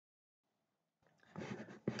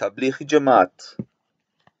Tablighi Jamaat,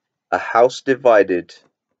 A House Divided,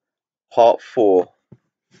 Part 4,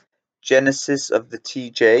 Genesis of the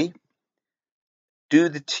TJ. Do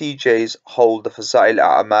the TJs hold the Fazaa'il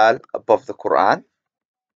Amal above the Quran?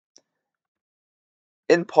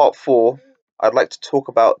 In Part 4, I'd like to talk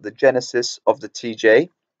about the genesis of the TJ,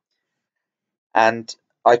 and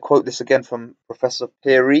I quote this again from Professor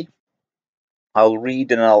Pieri. I'll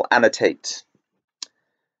read and I'll annotate.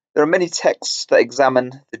 There are many texts that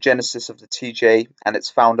examine the genesis of the TJ and its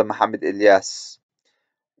founder Muhammad Ilyas.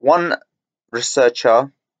 One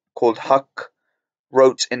researcher called Huck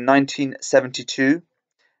wrote in 1972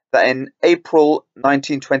 that in April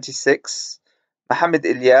 1926, Muhammad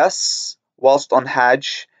Ilyas, whilst on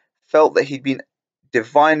Hajj, felt that he'd been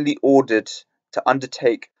divinely ordered to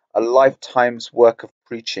undertake a lifetime's work of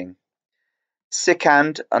preaching.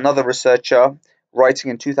 Sikand, another researcher,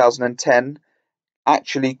 writing in 2010,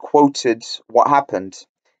 actually quoted what happened.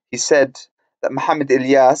 He said that Muhammad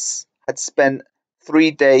Ilyas had spent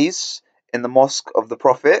 3 days in the mosque of the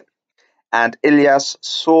Prophet, and Ilyas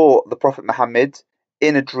saw the Prophet Muhammad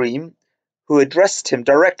in a dream, who addressed him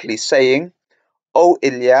directly, saying, "O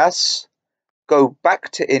Ilyas, go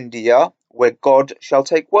back to India, where God shall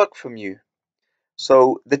take work from you."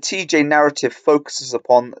 So the TJ narrative focuses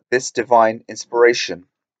upon this divine inspiration.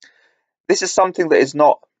 This is something that is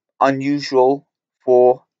not unusual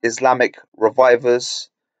for Islamic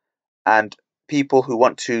revivers and people who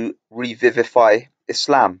want to revivify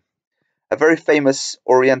Islam. A very famous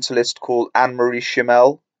Orientalist called Anne-Marie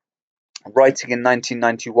Schimmel, writing in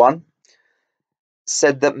 1991,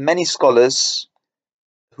 said that many scholars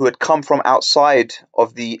who had come from outside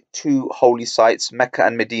of the two holy sites, Mecca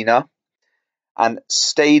and Medina, and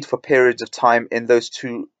stayed for periods of time in those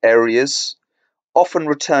two areas, often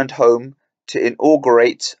returned home to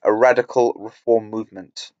inaugurate a radical reform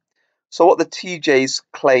movement. So what the TJs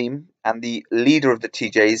claim, and the leader of the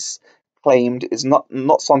TJs claimed, is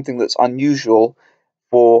not something that's unusual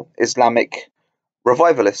for Islamic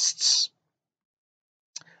revivalists.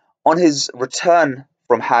 On his return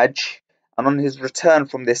from Hajj, and on his return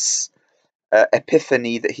from this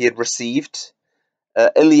epiphany that he had received,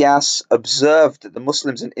 Ilyas observed that the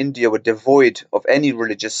Muslims in India were devoid of any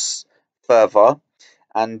religious fervor,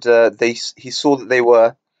 and he saw that they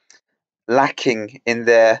were lacking in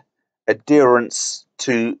their adherence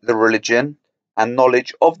to the religion and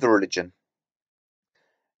knowledge of the religion.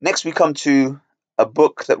 Next, we come to a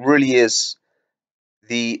book that really is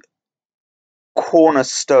the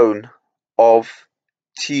cornerstone of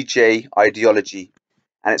TJ ideology,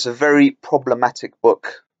 and it's a very problematic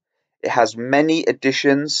book. It has many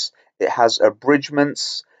editions, it has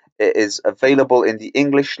abridgments, it is available in the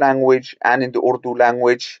English language and in the Urdu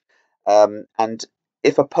language, and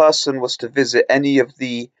if a person was to visit any of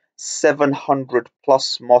the 700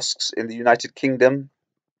 plus mosques in the United Kingdom,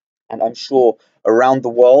 and I'm sure around the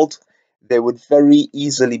world, they would very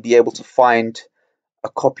easily be able to find a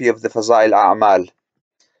copy of the Fazaa'il Amal.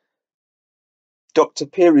 Dr.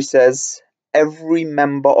 Pieri says every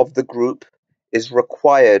member of the group is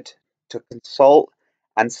required to consult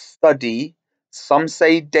and study, some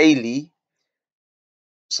say daily,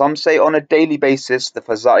 some say on a daily basis, the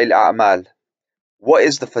Fazaa'il Amal. What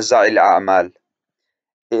is the Fazaa'il Amal?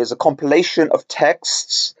 It is a compilation of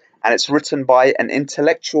texts, and it's written by an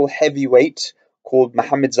intellectual heavyweight called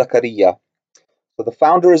Muhammad Zakaria. So the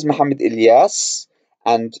founder is Muhammad Ilyas,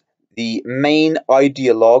 and the main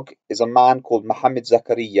ideologue is a man called Muhammad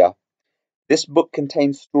Zakaria. This book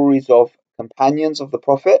contains stories of companions of the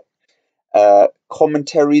Prophet,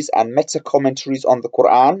 commentaries and meta-commentaries on the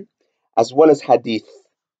Quran, as well as hadith.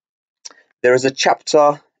 There is a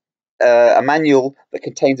chapter, a manual that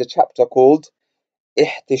contains a chapter called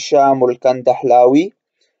Ihtishamul Kandahlawi,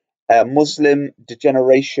 Muslim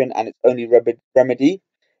Degeneration and its Only Remedy,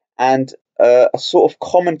 and a sort of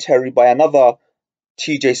commentary by another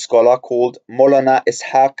TJ scholar called Maulana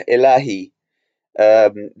Ishaq Ilahi.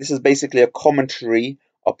 This is basically a commentary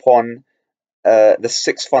upon the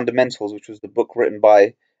Six Fundamentals, which was the book written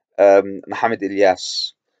by Muhammad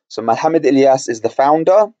Ilyas. So Muhammad Ilyas is the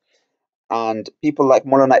founder, and people like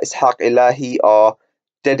Maulana Ishaq Ilahi are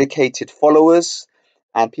dedicated followers,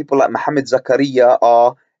 and people like Muhammad Zakaria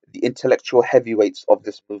are the intellectual heavyweights of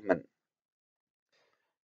this movement.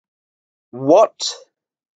 What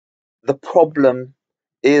the problem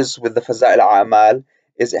is with the Fazaa'il A'mal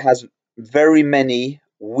is it has very many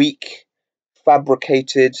weak,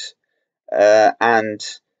 fabricated, and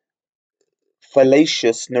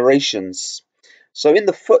fallacious narrations. So in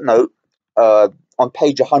the footnote on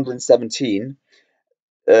page 117,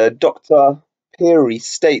 Dr. Pieri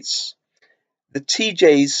states The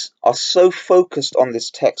TJs are so focused on this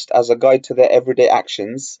text as a guide to their everyday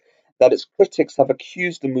actions that its critics have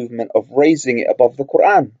accused the movement of raising it above the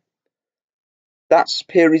Quran. That's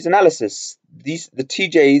Pieri's analysis. The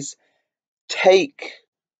TJs take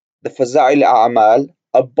the Fazaa'il Amal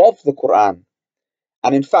above the Quran.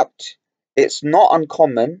 And in fact, it's not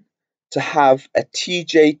uncommon to have a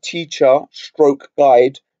TJ teacher, stroke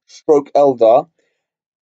guide, stroke elder,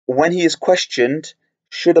 when he is questioned,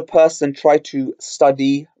 should a person try to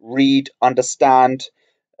study, read, understand,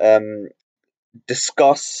 um,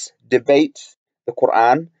 discuss, debate the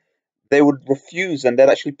Quran, they would refuse and they'd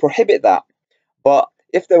actually prohibit that. But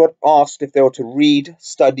if they were asked if they were to read,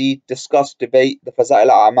 study, discuss, debate the Fazaa'il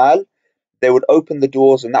A'mal, they would open the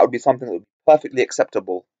doors and that would be something that would be perfectly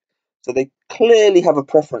acceptable. So they clearly have a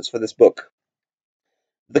preference for this book.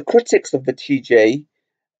 The critics of the TJ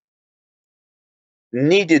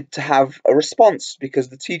needed to have a response because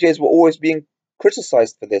the TJs were always being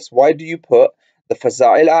criticized for this. Why do you put the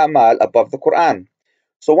Fazaa'il A'mal above the Quran?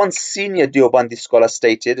 So one senior Deobandi scholar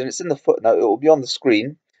stated, and it's in the footnote, it will be on the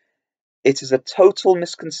screen, this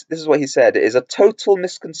is what he said, it is a total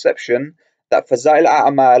misconception that Fazaa'il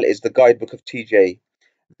A'mal is the guidebook of TJ.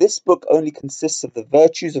 This book only consists of the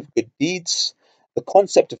virtues of good deeds. The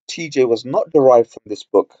concept of TJ was not derived from this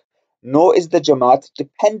book, nor is the Jamaat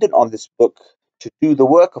dependent on this book to do the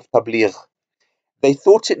work of Tabligh. They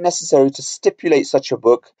thought it necessary to stipulate such a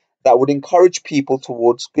book that would encourage people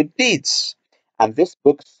towards good deeds, and this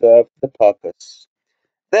book served the purpose.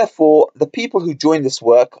 Therefore, the people who join this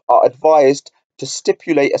work are advised to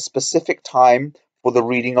stipulate a specific time for the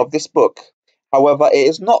reading of this book. However, it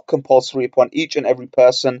is not compulsory upon each and every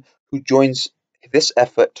person who joins this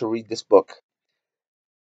effort to read this book.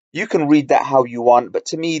 You can read that how you want, but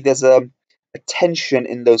to me, there's a tension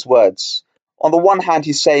in those words. On the one hand,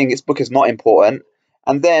 he's saying this book is not important,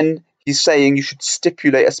 and then he's saying you should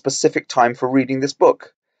stipulate a specific time for reading this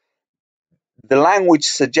book. The language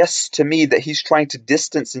suggests to me that he's trying to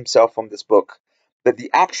distance himself from this book, but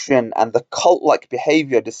the action and the cult-like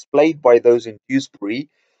behavior displayed by those in Dewsbury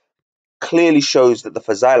clearly shows that the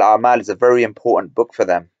Fazaa'il A'mal is a very important book for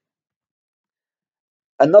them.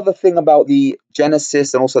 Another thing about the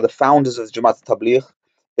genesis and also the founders of Jamaat Tabligh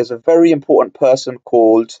is a very important person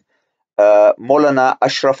called Maulana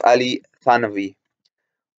Ashraf Ali Thanawi.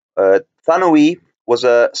 Thanawi was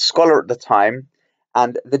a scholar at the time,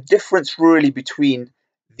 and the difference really between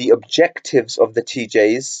the objectives of the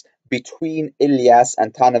TJs between Ilyas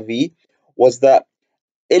and Thanawi was that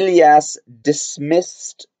Ilyas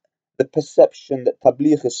dismissed the perception that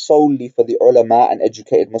Tabligh is solely for the ulama and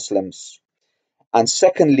educated Muslims. And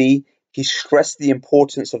secondly, he stressed the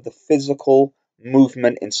importance of the physical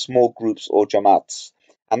movement in small groups or Jamaats.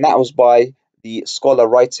 And that was by the scholar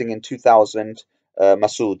writing in 2000,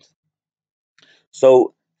 Masood.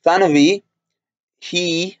 So Thanawi,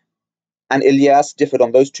 he and Ilyas differed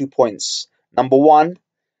on those 2 points. Number one,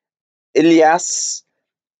 Ilyas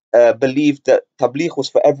believed that Tabligh was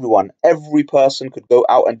for everyone. Every person could go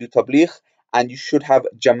out and do Tabligh, and you should have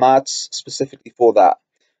Jamaats specifically for that.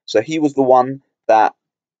 So he was the one that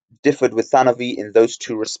differed with Thanawi in those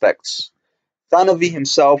 2 respects. Thanawi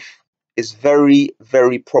himself is very,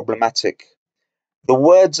 very problematic. The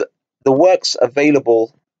works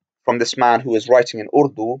available from this man who is writing in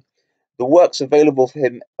Urdu, the works available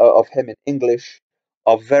of him in English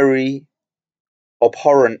are very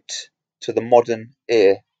abhorrent to the modern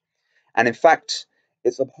ear. And in fact,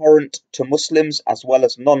 it's abhorrent to Muslims as well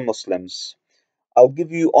as non-Muslims. I'll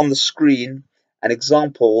give you on the screen an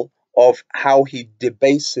example of how he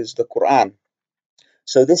debases the Quran.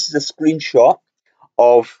 So this is a screenshot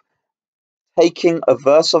of taking a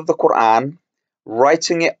verse of the Quran,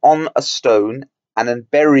 writing it on a stone, and then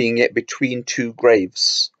burying it between 2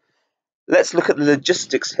 graves. Let's look at the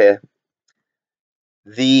logistics here.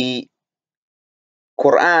 The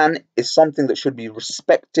Quran is something that should be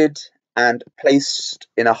respected and placed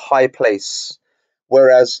in a high place,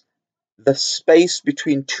 whereas the space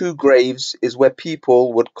between 2 graves is where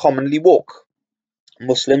people would commonly walk.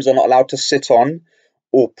 Muslims are not allowed to sit on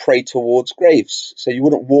or pray towards graves, so you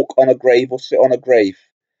wouldn't walk on a grave or sit on a grave.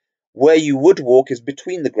 Where you would walk is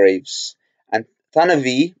between the graves, and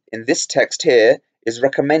Thanawi in this text here is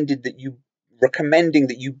recommending that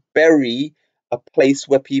you bury a place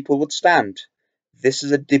where people would stand. This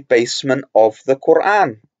is a debasement of the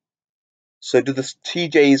Quran. So do the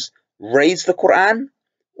TJs raise the Quran,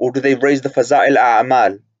 or do they raise the Fazaa'il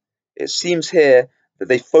A'mal? It seems here that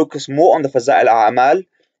they focus more on the Fazaa'il A'mal,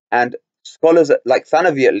 and scholars like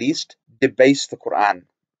Thanawi at least debase the Quran.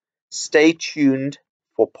 Stay tuned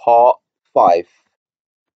for part 5.